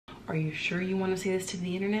Are you sure you want to say this to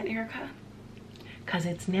the internet, Erika? Because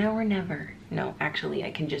it's now or never. No, actually,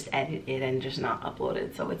 I can just edit it and just not upload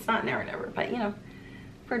it. So it's not now or never, but you know,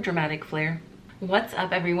 for dramatic flair. What's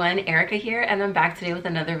up, everyone? Erika here, and I'm back today with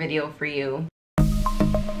another video for you.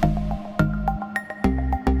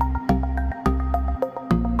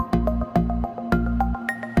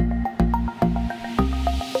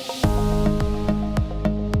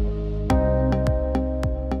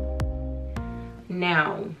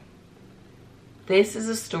 Now, this is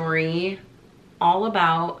a story all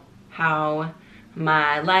about how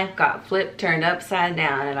my life got flipped, turned upside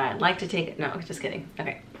down, and I'd like to take it. No, just kidding.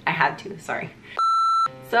 Okay, I had to, sorry.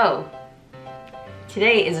 So,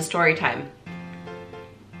 today is a story time.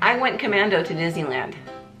 I went commando to Disneyland.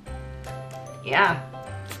 Yeah,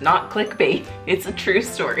 it's not clickbait, it's a true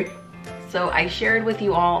story. So I shared with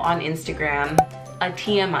you all on Instagram a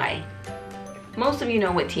TMI. Most of you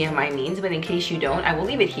know what TMI means, but in case you don't, I will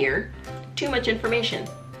leave it here. Too much information.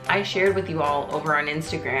 I shared with you all over on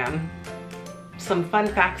Instagram some fun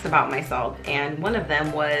facts about myself, and one of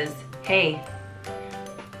them was, hey,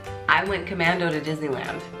 I went commando to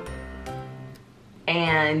Disneyland.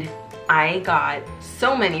 And I got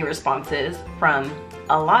so many responses from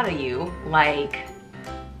a lot of you, like,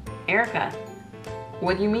 Erika,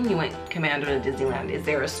 what do you mean you went commando to Disneyland? Is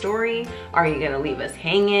there a story? Are you gonna leave us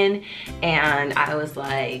hanging? And I was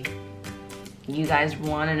like, you guys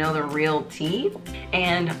wanna know the real tea?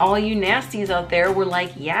 And all you nasties out there were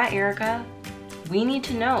like, yeah, Erika, we need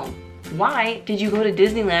to know. Why did you go to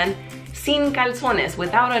Disneyland sin calzones,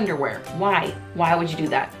 without underwear? Why? Why would you do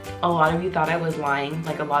that? A lot of you thought I was lying.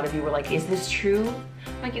 Like, a lot of you were like, is this true?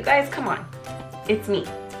 Like, you guys, come on. It's me.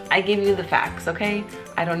 I give you the facts, okay?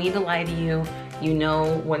 I don't need to lie to you. You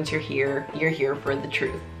know, once you're here for the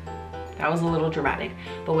truth. That was a little dramatic.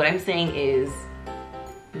 But what I'm saying is,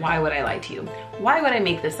 why would I lie to you? Why would I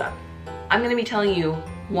make this up? I'm gonna be telling you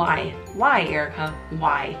why. Why, Erika?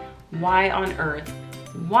 Why? Why on earth?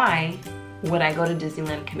 Why would I go to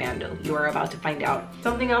Disneyland commando? You are about to find out.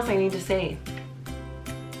 Something else I need to say.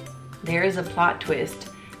 There is a plot twist.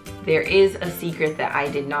 There is a secret that I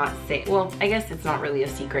did not say. Well, I guess it's not really a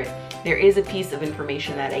secret. There is a piece of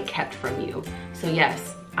information that I kept from you. So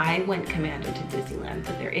yes, I went commando to Disneyland,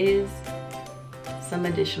 but there is some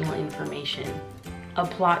additional information. A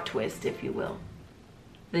plot twist, if you will.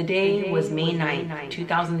 The day was May 9th,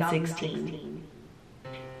 2016.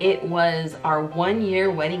 It was our 1-year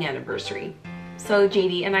wedding anniversary. So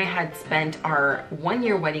JD and I had spent our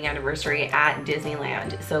 1-year wedding anniversary at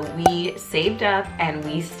Disneyland. So we saved up and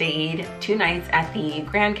we stayed 2 nights at the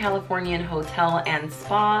Grand Californian Hotel and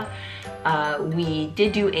Spa. We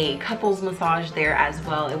did do a couples massage there as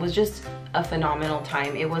well. It was just a phenomenal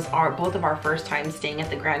time. It was both of our first time staying at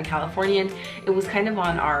the Grand Californian. It was kind of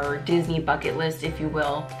on our Disney bucket list, if you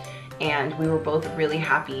will. And we were both really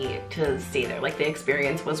happy to stay there. Like, the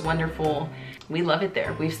experience was wonderful. We love it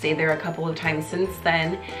there. We've stayed there a couple of times since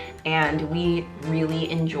then, and we really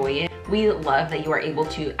enjoy it. We love that you are able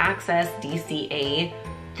to access DCA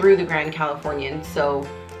through the Grand Californian. So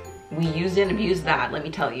we used and abused that, let me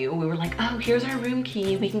tell you. We were like, oh, here's our room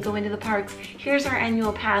key, we can go into the parks. Here's our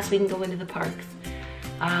annual pass, we can go into the parks.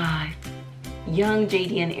 Young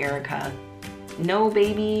JD and Erika. No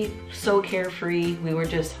baby, so carefree. We were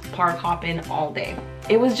just park hopping all day.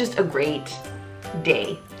 It was just a great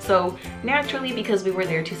day. So naturally, because we were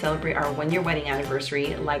there to celebrate our 1-year wedding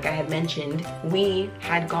anniversary, like I had mentioned, we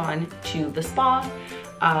had gone to the spa.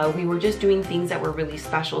 We were just doing things that were really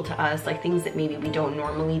special to us, like things that maybe we don't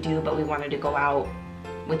normally do, but we wanted to go out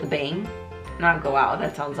with a bang. Not go out,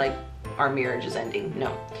 that sounds like our marriage is ending.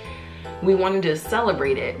 No. We wanted to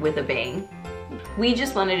celebrate it with a bang. We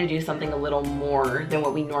just wanted to do something a little more than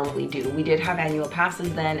what we normally do. We did have annual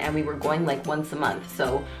passes then, and we were going like once a month.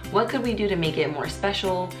 So what could we do to make it more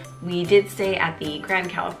special? We did stay at the Grand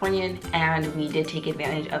Californian, and we did take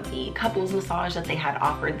advantage of the couples massage that they had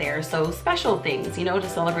offered there. So special things, you know, to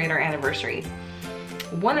celebrate our anniversary.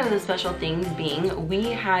 One of the special things being, we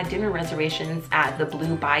had dinner reservations at the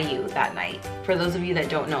Blue Bayou that night. For those of you that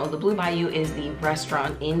don't know, the Blue Bayou is the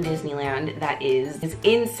restaurant in Disneyland that is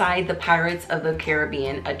inside the Pirates of the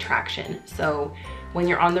Caribbean attraction. So when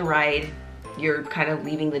you're on the ride, you're kind of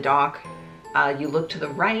leaving the dock, you look to the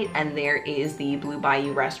right and there is the Blue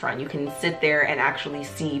Bayou restaurant. You can sit there and actually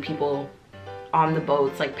see people on the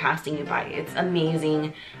boats, like passing you by. It's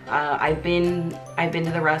amazing. I've been to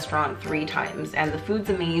the restaurant 3 times and the food's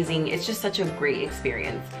amazing. It's just such a great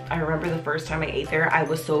experience. I remember the first time I ate there, I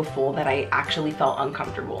was so full that I actually felt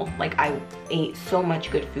uncomfortable. Like, I ate so much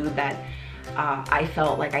good food that I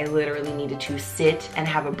felt like I literally needed to sit and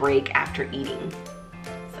have a break after eating.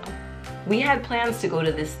 So we had plans to go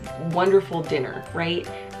to this wonderful dinner, right?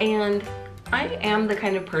 And I am the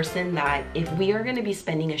kind of person that if we are gonna be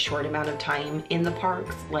spending a short amount of time in the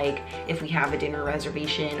parks, like if we have a dinner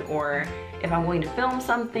reservation, or if I'm going to film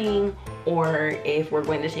something, or if we're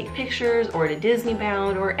going to take pictures, or to Disney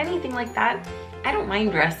bound, or anything like that, I don't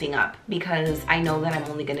mind dressing up because I know that I'm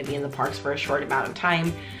only gonna be in the parks for a short amount of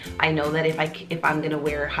time. I know that if I'm gonna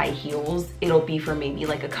wear high heels, it'll be for maybe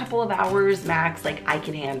like a couple of hours max, like I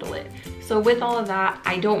can handle it. So with all of that,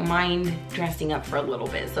 I don't mind dressing up for a little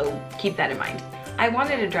bit, so keep that in mind. I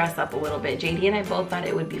wanted to dress up a little bit. JD and I both thought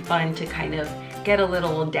it would be fun to kind of get a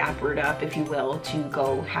little dappered up, if you will, to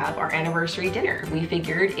go have our anniversary dinner. We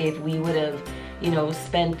figured if we would have, you know,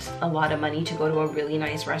 spent a lot of money to go to a really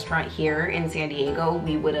nice restaurant here in San Diego,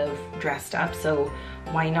 we would have dressed up. So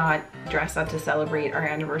why not dress up to celebrate our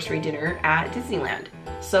anniversary dinner at Disneyland?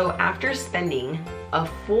 So after spending a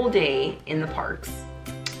full day in the parks,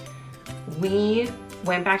 we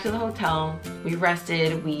went back to the hotel, we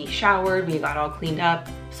rested, we showered, we got all cleaned up.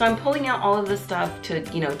 So I'm pulling out all of the stuff to,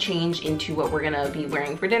 you know, change into what we're gonna be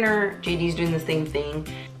wearing for dinner. JD's doing the same thing.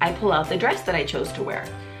 I pull out the dress that I chose to wear.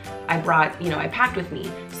 I brought, you know, I packed with me.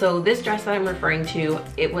 So this dress that I'm referring to,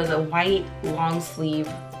 it was a white long sleeve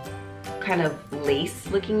kind of lace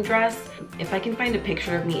looking dress. If I can find a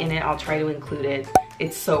picture of me in it, I'll try to include it.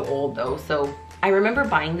 It's so old though. So I remember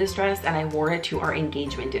buying this dress and I wore it to our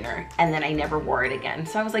engagement dinner, and then I never wore it again.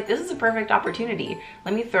 So I was like, this is a perfect opportunity.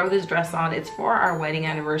 Let me throw this dress on. It's for our wedding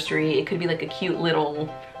anniversary. It could be like a cute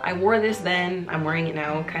little, I wore this then, I'm wearing it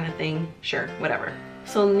now kind of thing. Sure, whatever.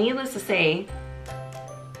 So needless to say,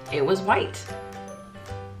 it was white.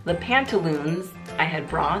 The pantaloons I had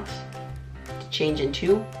brought to change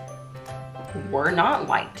into were not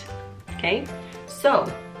white, okay?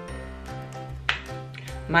 So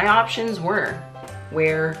my options were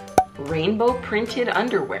wear rainbow printed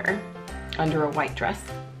underwear under a white dress,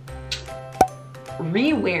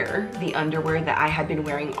 re-wear the underwear that I had been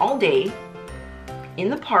wearing all day in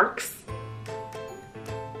the parks,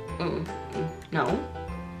 no,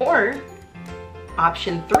 or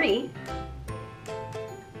option 3,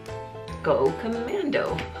 go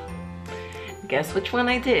Commando. Guess which one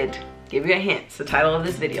I did? Give you a hint, it's the title of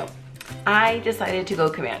this video. I decided to go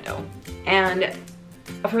Commando. And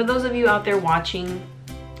for those of you out there watching,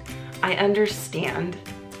 I understand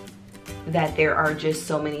that there are just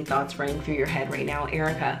so many thoughts running through your head right now.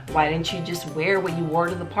 Erika, why didn't you just wear what you wore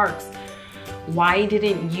to the parks? Why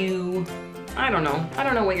didn't you, I don't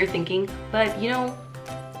know what you're thinking, but you know,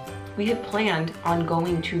 we had planned on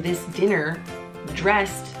going to this dinner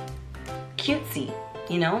dressed cutesy.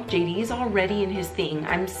 You know, JD's already in his thing.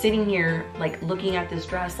 I'm sitting here like looking at this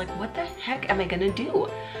dress like, what the heck am I gonna do?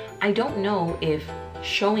 I don't know if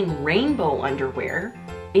showing rainbow underwear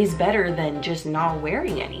is better than just not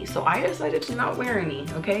wearing any. So I decided to not wear any,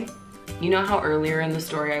 okay? You know how earlier in the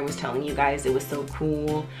story I was telling you guys it was so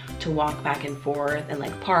cool to walk back and forth and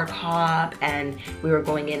like park hop, and we were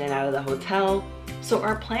going in and out of the hotel. So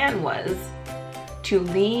our plan was to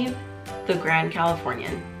leave the Grand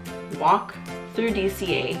Californian, walk through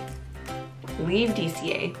DCA, leave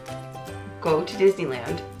DCA, go to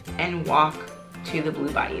Disneyland, and walk to the Blue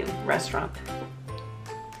Bayou restaurant.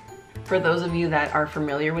 For those of you that are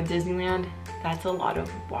familiar with Disneyland, that's a lot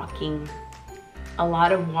of walking. A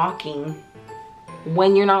lot of walking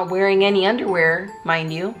when you're not wearing any underwear,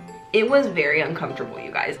 mind you. It was very uncomfortable,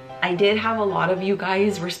 you guys. I did have a lot of you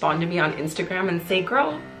guys respond to me on Instagram and say,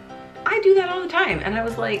 girl, I do that all the time. And I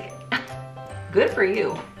was like, good for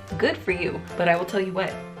you, good for you. But I will tell you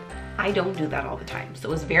what, I don't do that all the time. So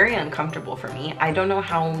it was very uncomfortable for me. I don't know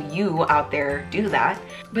how you out there do that,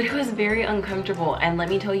 but it was very uncomfortable. And let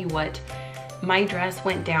me tell you what, my dress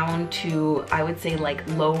went down to, I would say like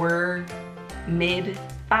lower mid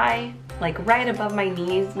thigh, like right above my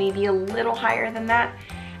knees, maybe a little higher than that.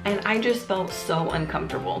 And I just felt so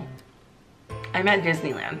uncomfortable. I'm at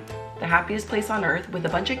Disneyland, the happiest place on earth, with a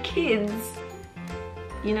bunch of kids,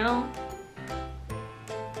 you know?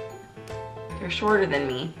 They're shorter than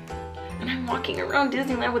me. And I'm walking around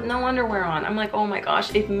Disneyland with no underwear on. I'm like, oh my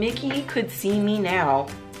gosh, if Mickey could see me now,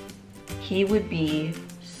 he would be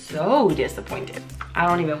so disappointed. I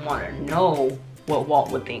don't even want to know what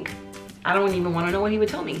Walt would think. I don't even want to know what he would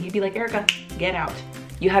tell me. He'd be like, Erika, get out.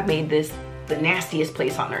 You have made this the nastiest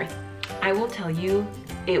place on earth. I will tell you,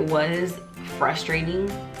 it was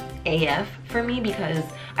frustrating AF for me because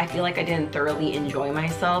I feel like I didn't thoroughly enjoy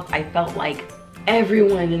myself. I felt like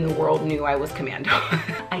everyone in the world knew I was Commando.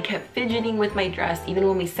 I kept fidgeting with my dress. Even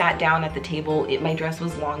when we sat down at the table, my dress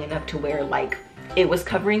was long enough to where like, it was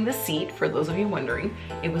covering the seat, for those of you wondering.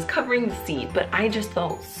 It was covering the seat, but I just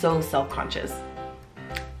felt so self-conscious.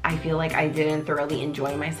 I feel like I didn't thoroughly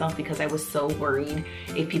enjoy myself because I was so worried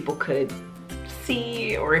if people could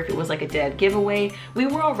see or if it was like a dead giveaway. We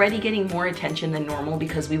were already getting more attention than normal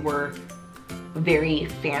because we were very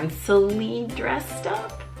fancily dressed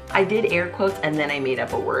up. I did air quotes and then I made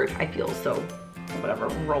up a word, I feel, so whatever,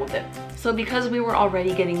 roll with it. So because we were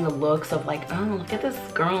already getting the looks of like, oh, look at this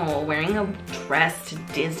girl wearing a dress to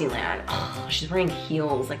Disneyland. Oh, she's wearing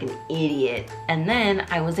heels like an idiot. And then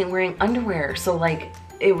I wasn't wearing underwear. So like,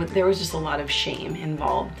 there was just a lot of shame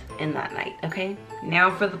involved in that night, okay?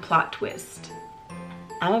 Now for the plot twist.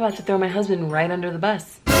 I'm about to throw my husband right under the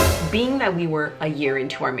bus. Being that we were a year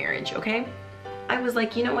into our marriage, okay? I was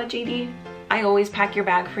like, you know what, JD? I always pack your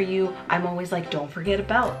bag for you. I'm always like, don't forget a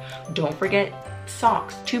belt. Don't forget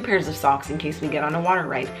socks, 2 pairs of socks in case we get on a water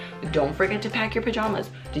ride. Don't forget to pack your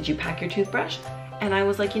pajamas. Did you pack your toothbrush? And I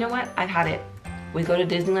was like, you know what? I've had it. We go to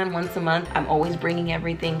Disneyland once a month. I'm always bringing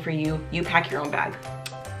everything for you. You pack your own bag.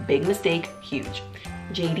 Big mistake, huge.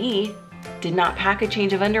 JD did not pack a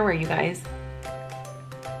change of underwear, you guys.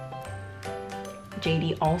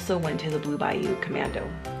 JD also went to the Blue Bayou Commando.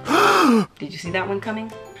 Did you see that one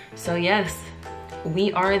coming? So yes,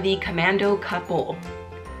 we are the Commando couple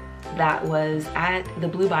that was at the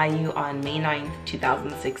Blue Bayou on May 9th,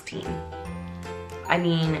 2016. I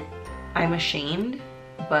mean, I'm ashamed,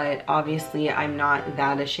 but obviously I'm not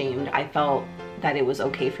that ashamed. I felt that it was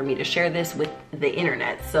okay for me to share this with the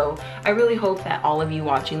internet. So I really hope that all of you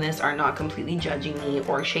watching this are not completely judging me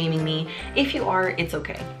or shaming me. If you are, it's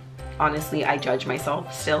okay. Honestly, I judge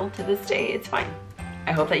myself still to this day. It's fine.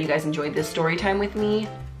 I hope that you guys enjoyed this story time with me.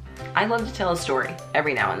 I love to tell a story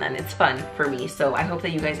every now and then. It's fun for me. So I hope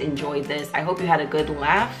that you guys enjoyed this. I hope you had a good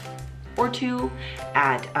laugh or two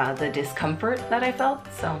at the discomfort that I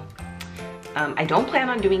felt. So I don't plan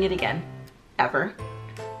on doing it again, ever.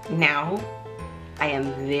 Now, I am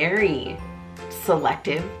very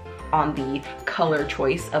selective on the color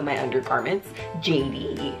choice of my undergarments.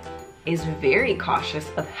 JD is very cautious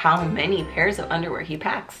of how many pairs of underwear he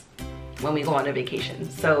packs when we go on a vacation.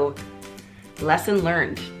 So lesson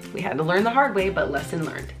learned. We had to learn the hard way, but lesson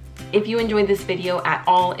learned. If you enjoyed this video at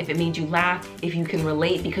all, if it made you laugh, if you can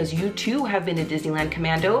relate because you too have been a Disneyland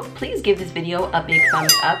Commando, please give this video a big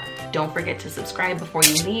thumbs up. Don't forget to subscribe before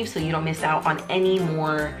you leave so you don't miss out on any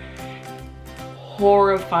more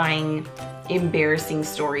horrifying, embarrassing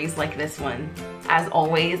stories like this one. As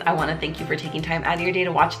always, I want to thank you for taking time out of your day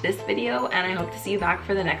to watch this video, and I hope to see you back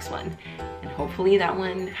for the next one. And hopefully that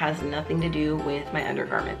one has nothing to do with my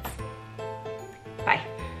undergarments.